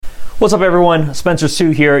What's up everyone, Spencer Su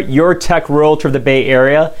here, your tech realtor of the Bay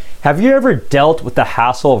Area. Have you ever dealt with the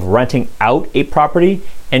hassle of renting out a property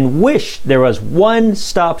and wish there was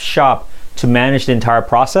one-stop shop to manage the entire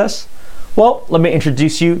process? Well, let me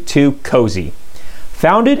introduce you to Cozy.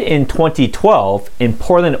 Founded in 2012 in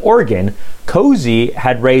Portland, Oregon, Cozy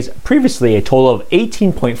had raised previously a total of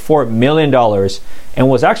 $18.4 million and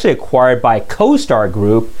was actually acquired by CoStar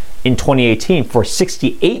Group in 2018 for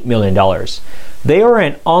 $68 million. They are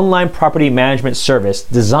an online property management service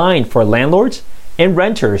designed for landlords and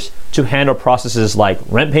renters to handle processes like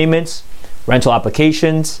rent payments, rental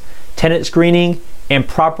applications, tenant screening, and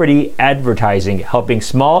property advertising, helping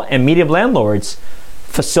small and medium landlords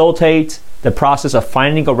facilitate the process of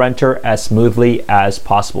finding a renter as smoothly as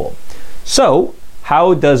possible. So,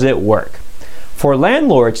 how does it work? For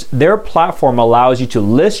landlords, their platform allows you to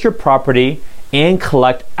list your property and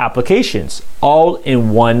collect applications all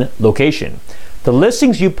in one location. The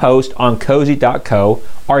listings you post on cozy.co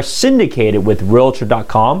are syndicated with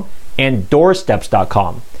realtor.com and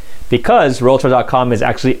doorsteps.com because realtor.com is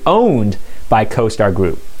actually owned by CoStar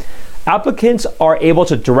Group. Applicants are able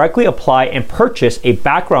to directly apply and purchase a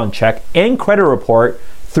background check and credit report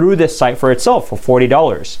through this site for itself for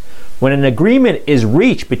 $40. When an agreement is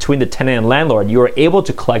reached between the tenant and landlord, you are able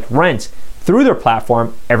to collect rent through their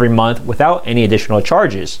platform every month without any additional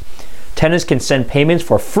charges. Tenants can send payments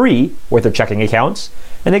for free with their checking accounts,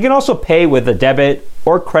 and they can also pay with a debit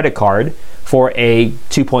or credit card for a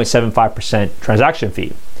 2.75% transaction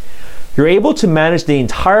fee. You're able to manage the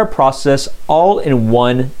entire process all in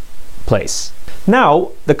one place.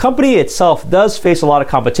 Now, the company itself does face a lot of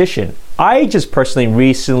competition. I just personally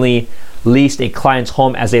recently leased a client's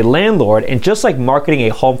home as a landlord, and just like marketing a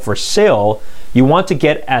home for sale, you want to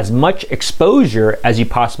get as much exposure as you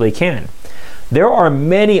possibly can. There are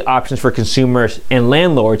many options for consumers and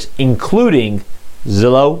landlords, including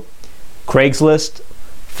Zillow, Craigslist,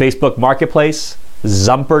 Facebook Marketplace,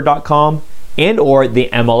 Zumper.com, and or the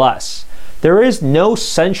MLS. There is no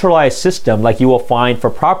centralized system like you will find for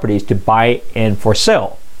properties to buy and for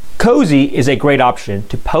sale. Cozy is a great option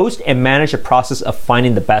to post and manage the process of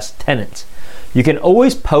finding the best tenant. You can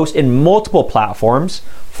always post in multiple platforms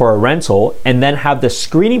for a rental and then have the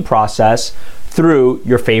screening process through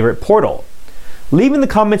your favorite portal. Leave in the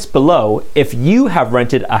comments below if you have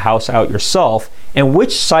rented a house out yourself and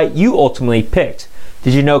which site you ultimately picked.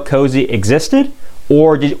 Did you know Cozy existed?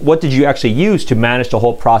 Or what did you actually use to manage the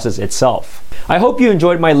whole process itself? I hope you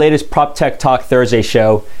enjoyed my latest Prop Tech Talk Thursday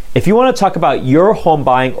show. If you want to talk about your home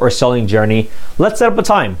buying or selling journey, let's set up a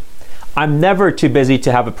time. I'm never too busy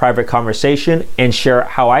to have a private conversation and share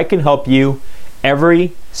how I can help you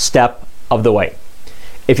every step of the way.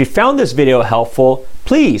 If you found this video helpful,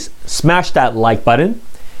 please smash that like button,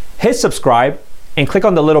 hit subscribe, and click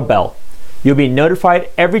on the little bell. You'll be notified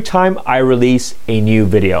every time I release a new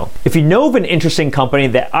video. If you know of an interesting company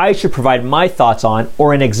that I should provide my thoughts on,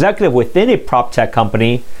 or an executive within a prop tech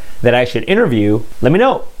company that I should interview, let me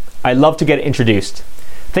know. I'd love to get introduced.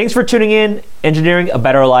 Thanks for tuning in, engineering a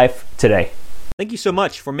better life today. Thank you so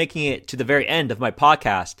much for making it to the very end of my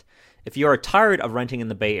podcast. If you are tired of renting in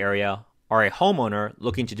the Bay Area, are a homeowner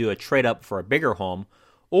looking to do a trade up for a bigger home,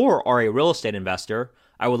 or are a real estate investor,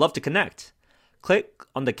 I would love to connect. Click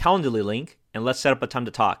on the Calendly link and let's set up a time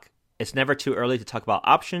to talk. It's never too early to talk about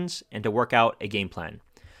options and to work out a game plan.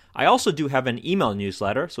 I also do have an email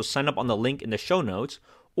newsletter, so sign up on the link in the show notes,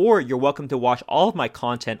 or you're welcome to watch all of my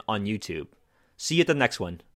content on YouTube. See you at the next one.